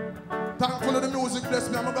thankfully the music bless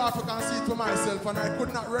me, I'm going to go Africa and see it for myself, and I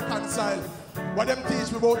could not reconcile what them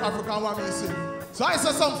teach me about Africa and what me see. So I say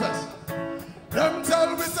Sumfest. Them tell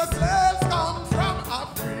me the slaves come from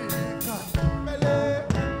Africa.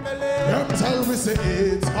 Them tell me say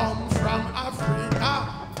AIDS come from Africa.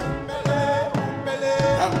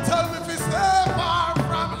 Them tell me we stay far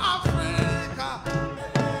from Africa.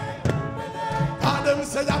 And them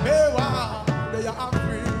say ya bewa, they are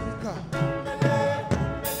Africa.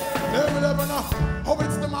 Them never know how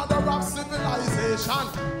it's the mother of civilization.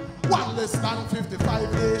 One less than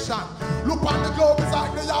 55 nations. Look on the globe, it's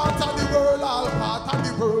like the heart of the world. All part of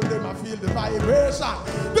the world, them a feel the vibration.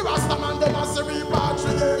 The Rasta man, them a see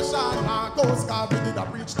repatriation. Coast Guard, we did a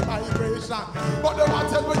preach the migration. But them a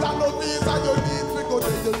tell me you no visa, you need to go to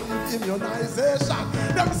you need immunization.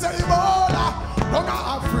 Them say Ebola, come to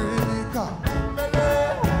Africa.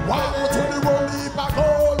 Walk to the world, leave a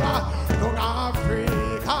cola, come to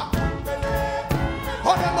Africa.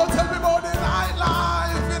 Oh, them don't tell me about the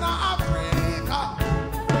nightlife in Africa.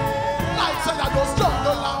 Like say I just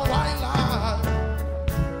jungle and wildlife.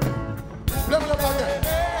 Let me look again.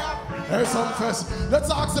 Here's Sumfest. Let's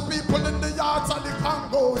ask the people in the yards of the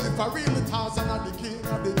Congo if I really Tarzan and the king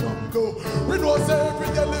of the jungle. We know say every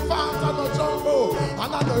elephant and a jungle,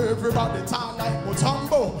 and I know everybody talk like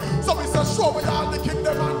Mutombo. So we say show we all the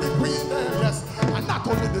kingdom and the queen there, yes. And not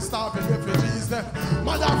only the starving refugees there.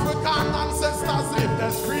 My African ancestors live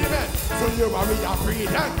there screaming. So you are we are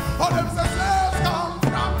breathing. All them say slaves come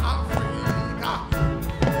from Africa.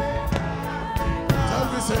 Tell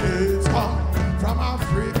me say it's come from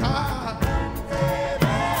Africa.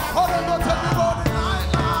 Oh, they don't tell me about the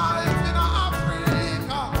nightlife in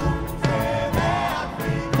Africa.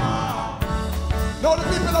 Now the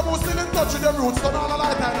people that were still in touch with their roots don't know a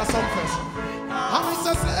lifetime of Sumfest. And we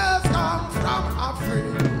say slaves come from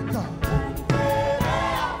Africa.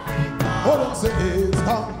 Oh, them say AIDS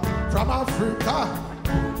come from Africa.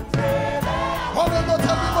 Oh, they don't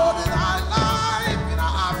tell me about the nightlife in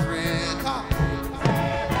Africa.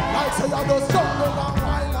 Like say I just jungle and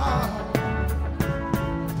wildlife.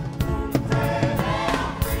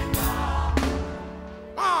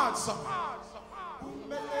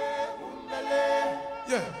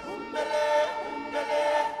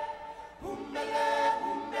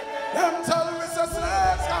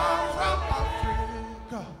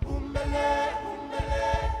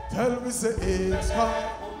 Tell me say it's come.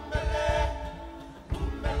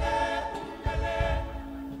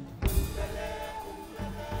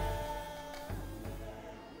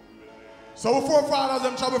 So before fathers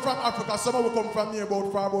them travel from Africa, some will come from near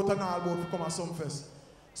about far about and all about to come at Sumfest.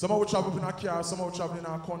 Some will travel in a car, some will travel in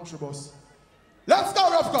a country bus. Let's go,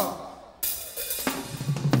 rough gun.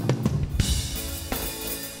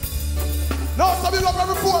 Now, some people have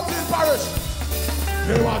every 14 parish.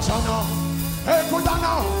 Hey, watch out now. Hey, good on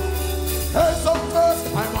now. Hey,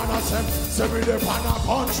 Sumfest. I'm on a Sepp. Me dey on a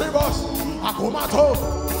country bus. I come at home.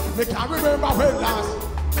 Me can't remember when last.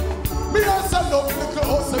 Me and some love the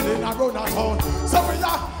clothes in around a town. So we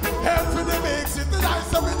are help for the big city life.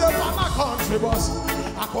 So we dey on a country bus.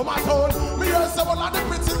 I come at home. Me and some one of the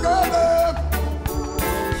pretty girl them.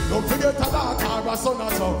 Don't forget a daughter, a son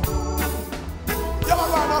or so. Yeah,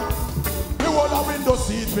 man. Me hold a window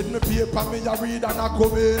seat with me paper, me a read and a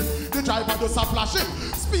come in. The driver does a flash it,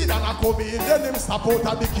 speed and a come in. Then him stop out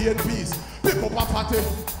at the cane piece, pick up a patty.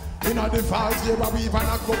 In a the falls, here a weave and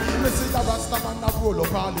a come in. Me see a rasta man a roll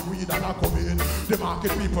up all the weed and a come in. The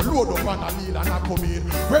market people load up and a lead and a come in.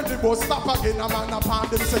 When the bus stop again, a man a pan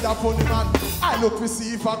them say a funny man. I look to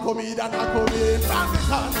see if a come in and a come in.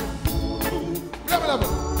 Play me level.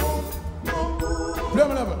 Play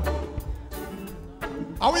me level.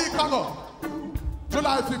 A week ago,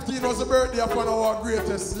 July 15 was the birthday of one of our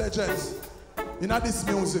greatest legends in this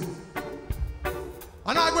music.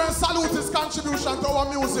 And I'm going to salute his contribution to our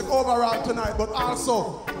music overall tonight, but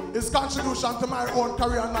also his contribution to my own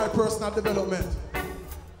career and my personal development.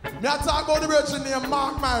 Me I talk about the virgin named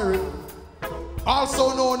Mark Myrie,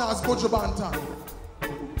 also known as Buju Banton.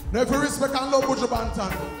 Now if you respect and love Buju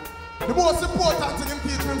Banton, the most important thing in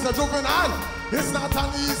teaching him is a juvenile. It's not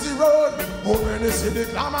an easy road. Oh, when you see the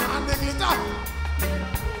glamour and the glitter.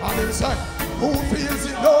 And him say, who feels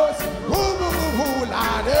it knows? Who,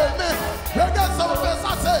 Lord help me. Reggae Sumfest, I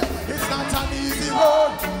say, it's not an easy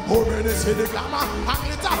road. Oh, when you see the glamour and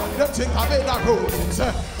glitter, them think I made a road. Him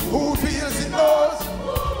say, who feels it knows?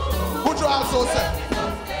 Would you also say?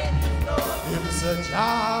 Him say,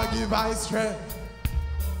 Jah give I strength.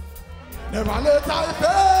 Never let I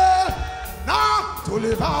fail. Now to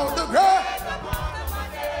live out the great.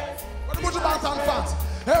 What the Buju Banton fans?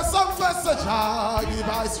 There's some first a Jah give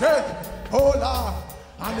I strength. Oh Lord,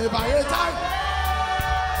 and never let I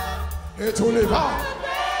fail. To live out.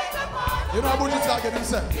 You know what Buju Banton him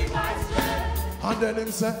say? And then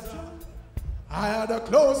him say, I had a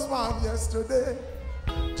close one yesterday.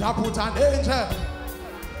 Jah put an angel.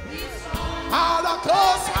 I had a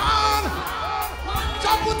close one.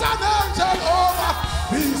 Jah put an angel over.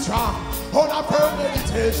 Be strong, hold up her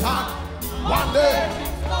meditation. One day,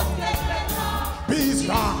 be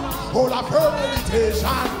strong, hold up her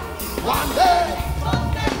meditation. One day,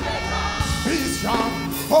 be strong,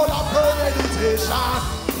 hold up her meditation.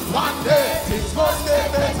 One day, things must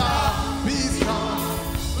get better. Be strong,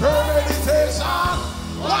 her meditation.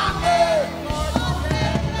 One day,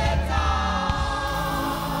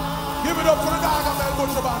 give it up for the dog of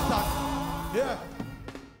Buju Banton. Yeah.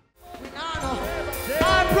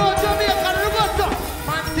 I'm pro Jamaican Robusta.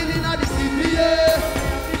 Man still in the city, yeah.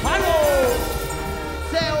 Hello.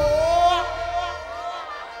 Say, oh.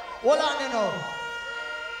 Hold on, you know.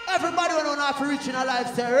 Everybody who know for rich in a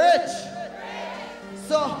life say rich.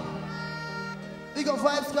 So, we go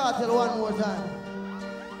Vybz Kartel one more time.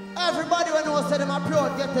 Everybody who knows say them a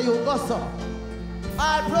proud get to you, go so.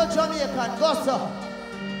 All pro Jamaican, go so.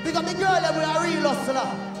 Because the girl that we are real hustler.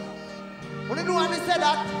 When you know when me say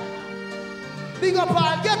that, big up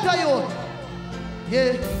all, get to you.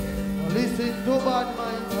 Yeah. Listen to bad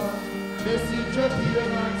mind, message your fear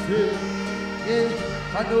and say,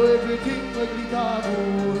 yeah, I know everything when we talk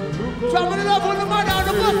about. Travel love on the man and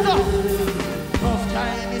the buster. Tough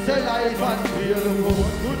time is a life and feel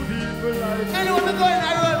good people life. Anyone we go in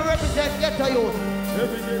a road we represent, get to you.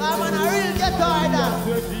 I'm on a real get to either.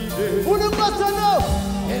 Who the buster know?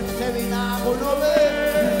 Them say we not go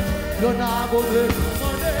nowhere. You're not go there.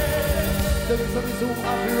 So we zoom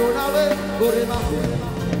up, we run away, go to my way.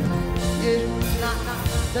 Yeah, nah,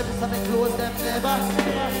 them close them never.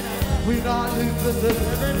 We not live the same.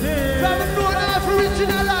 From the floor now for rich in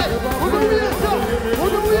a life. Who do we have to? Who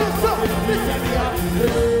do we have to? Listen me up.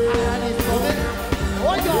 And it's coming.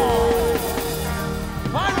 Oh, yeah.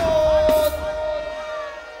 Follow.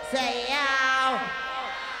 Say, yeah.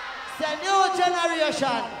 Say, new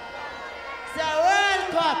generation. Say, World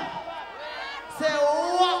Cup. Say,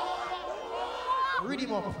 what? Read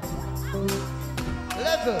him up.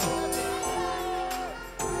 Level.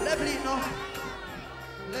 Level it now.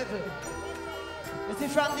 Level. You see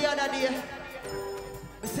from the other day,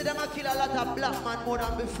 we See them a kill a lot of black man more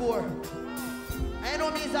than before. I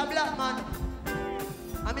know me is a black man.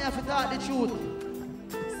 I mean, have to talk the truth.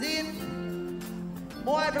 See?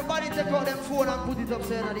 More everybody take out them phone and put it up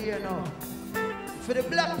saying at the ear now. For the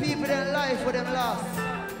black people, their life for them lost.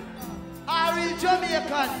 All real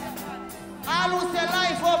Jamaican. All who say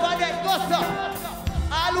life over there, go so.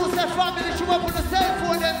 All who say family should up on the cell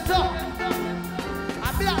phone them so. A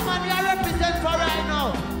black man you represent for right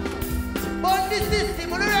now. But this system,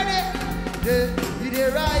 you ready? They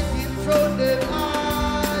right in front of them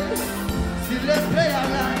eyes. Still them play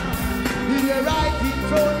around. They right in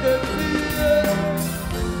front of them fears.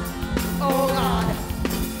 Oh God,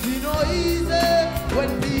 you know easy when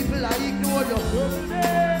people are ignore you.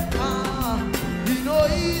 You know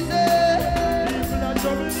easy. People are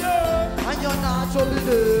troubling you. And you're not troubling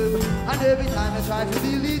them. And every time you try to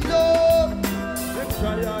delete them, I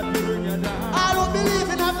don't believe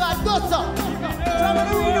in a God, go so. From the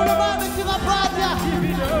read of the Bible to the party.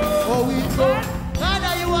 Oh, we go. God,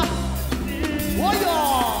 you are. Oh,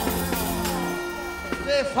 yeah.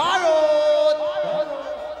 Say, forward.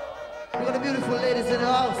 We got the beautiful ladies in the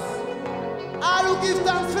house. All who give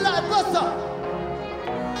thanks for life, go so.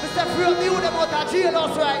 Mr. Free up you them out of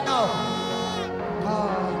jailhouse right now.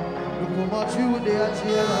 Look how much you they are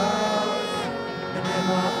jailhouse. And they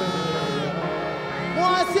want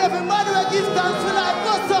to see everybody will give thanks for life,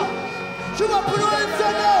 go so. Should we put on it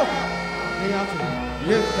now? They have to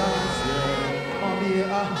give thanks, yeah. Mommy,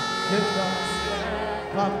 give thanks.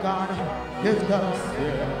 Popcorn, give thanks,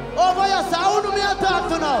 yeah. Over here, so who do me talk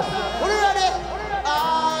to now? Are you ready?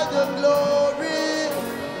 All the glory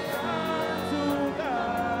to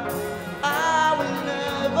God. I will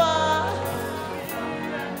never.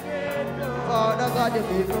 Father God, you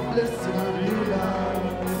make a blessing and you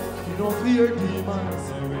life. You don't fear demons.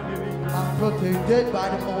 I'm protected by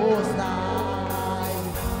the Most High.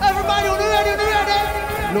 Everybody, are you ready? Are you ready?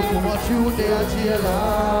 Look how much you they are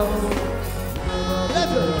jailhouse.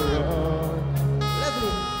 Leslie.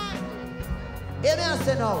 Hear me and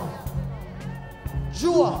say now.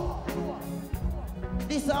 Jua.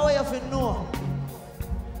 This is how you feel know.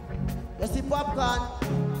 You see Popcorn.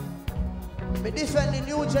 We defend the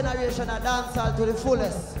new generation of dancehall to the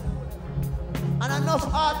fullest. And enough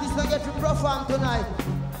artists don't get to perform tonight.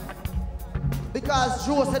 Because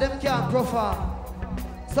Joe said them can't perform.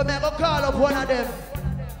 So me go call up one of them.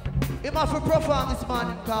 He must perform this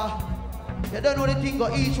morning, car. You don't know the thing, go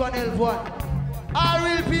each one help one. All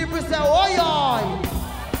real people say, oh yoy.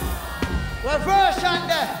 What version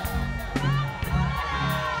there?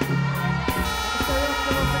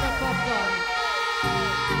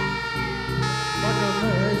 What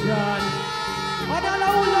version? I don't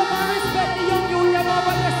know who love and respect the young youth them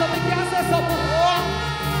over there, so we can't say something.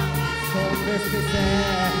 So this is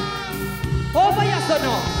over here, so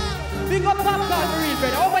now. Big up Popcorn, real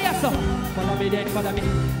bread. Over here, so. Follow me then, follow me.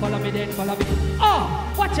 Follow me then, follow me. Oh,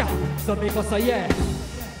 watch out. So me go so yeah.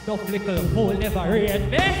 No flicker fool never read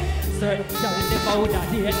me. Certain girl never would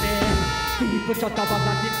have date me. People shut up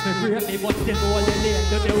and things to break me, but still hold the lane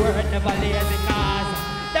to the word never lazy cause.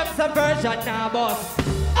 Them subversion now, boss.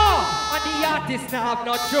 Oh, and the artist now have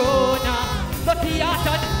no tune. So the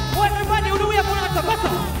artist, everybody who do we have one answer, go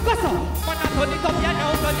so. Man, I turn it up here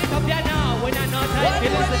now, turn it up here now. When I know time,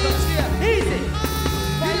 feel it easy.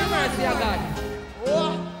 Feel the mercy of God.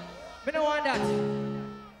 Oh, me no want that.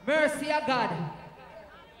 Mercy of God.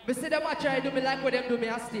 Me see them a try do me like what them do me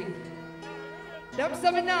a stick. Them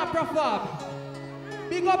say me now perform.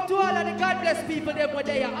 Big up to all of the God bless people them were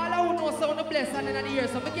there. All who know sound the bless and in the ear.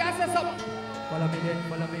 So me can't say something. Follow me then,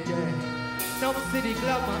 follow me then. Some see the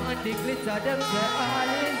glamour and the glitter, them say all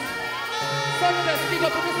is. Son bless, big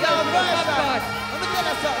up to the sound of God. Let me tell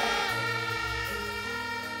you something.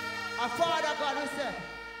 Our Father God will say.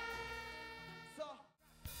 So.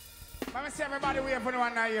 Let me see everybody wait for the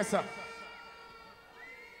one now here, sir.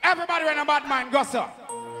 Everybody when a bad mind, go, sir.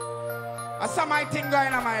 I saw my thing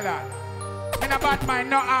going on, my lad. In a bad mind,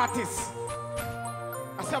 no artist.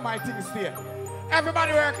 I saw my thing stay.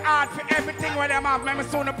 Everybody work hard for everything where them have. Let me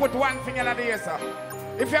soon put one thing in the ear, sir.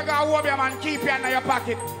 If you go whoop your man, keep your in your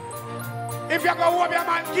pocket. If you go whoop your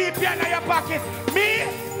man, keep your in your pocket. Me?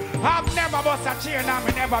 I've never bust a chain and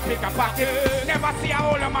me never pick a pocket. Never see a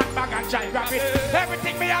whole man bag and try grab it.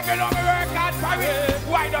 Everything me have, you know me work hard for it.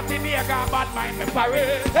 Why don't the nigga bad mind me for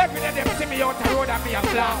it? Every day them see me out the road and me a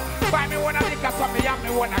flaw. Buy me one a liquor so me have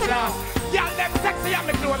me one a glass. Y'all them sexy and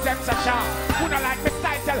me clothes them so sharp. Who don't like me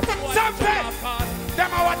style tell Sumfest.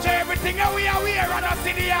 Them a watch everything and we are wear and I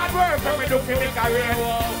see the hard work when we do for me career.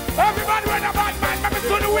 Everybody when a bad mind, me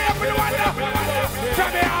soon away for the one now.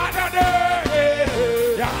 Try me hard on it.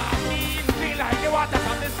 Yeah, feel like the water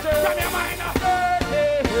from the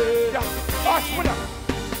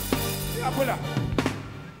pull up.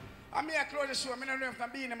 I'm here close the show. I don't know if I'm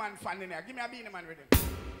Beanie Man fan in there. Give me a Beanie Man with him.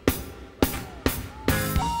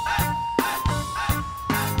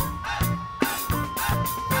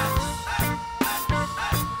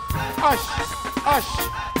 Hush, hush,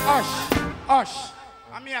 hush, hush.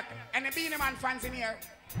 I'm here. Any Beanie Man fans in here?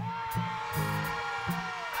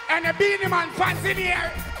 Any Beanie Man fans in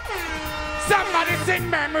here? Somebody sing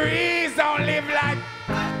memories, don't live like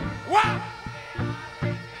what?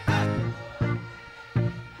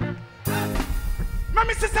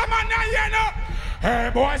 Mommy says I'm on now, you know. Hey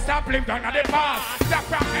boy, stop living under the past. Stop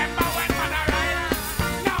remember when man arrived.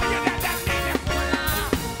 Now you're dead and need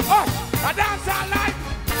oh, a dancehall life.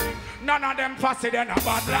 None of them fussy than a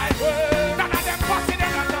bad life. None of them fussy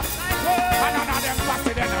than a tough life. And none of them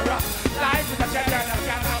fussy than a rough life. Is a children that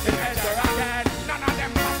cannot be measured again. None of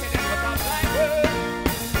them fussy than a bad life.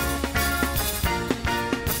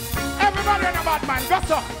 Everybody in a bad man, go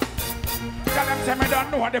so. Tell them say me don't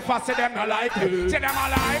know what the fussy them no like. Say them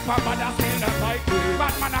all hype and bad and still not like.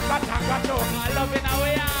 Bad man a cut and cut out. I love in a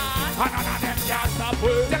way. And none of them can't stop.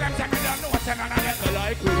 Tell them say me don't know what say none of them no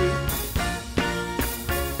like.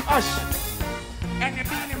 Hush. Any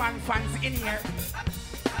Beanie Man fans in here?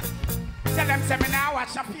 Tell them say me now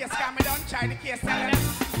watch your face, cause me don't try the case. Tell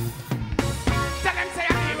them say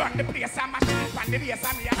I need run the place and mash it on the base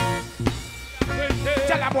and me.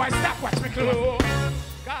 Tell a boy stop watch me close.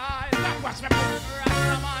 Guys, stop watch me close.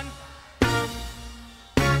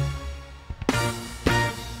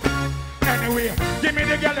 Anyway, give me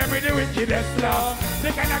the girl with the wickedest love.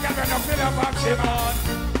 The kind of girl when I feel up of Shimon.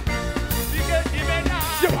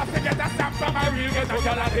 You have to get a stamp from my real get a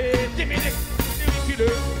girl of it. Give me the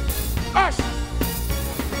wickedest. Hush!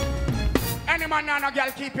 Any man and a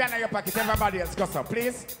girl keep you in your pocket. Everybody else go so,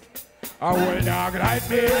 please. A old dog like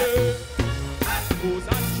me. Who's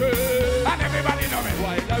and true. And everybody know me.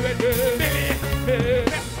 Why Billy.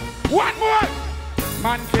 One more!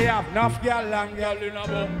 Man say have enough girl and girl in a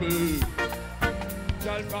bumble.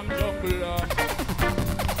 Girl from jungle.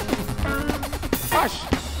 Hush!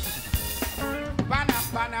 Pana,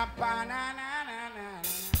 pana, pana, na, na, na.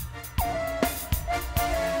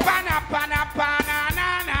 Pana, pana, pana, na,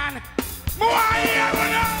 na. More here,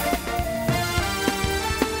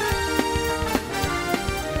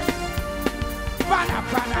 Pana,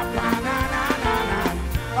 pana, pana, na, na, na.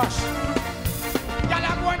 Hush. Y'all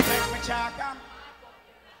are going to take me chaka.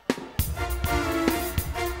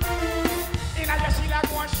 In a Yashila,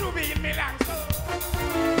 go and shoot me in Milan.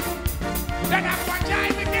 Then I'm going to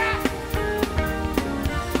join me there.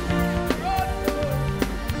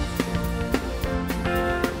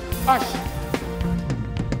 Hush.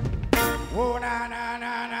 Oh, na, na,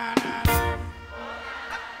 na, na, na.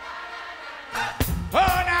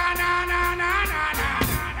 Oh, na, na, na, na, na, na,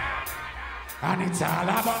 na, na. And it's all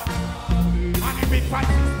about. And the big fat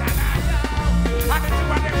sister, na, na. And the two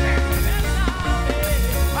of them dancing.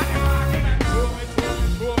 And the walking and throwing.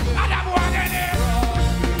 And the boy in there.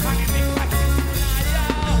 And the big fat sister.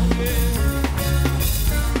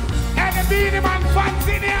 And the Beanie Man fans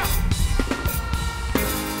in here.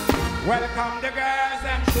 Welcome the girls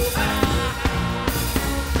and sugar.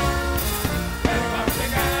 Welcome the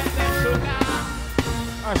girls and sugar.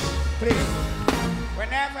 Hush, please.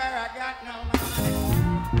 Whenever I got no money,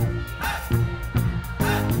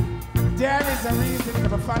 there is a reason to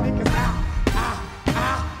be funny, cause now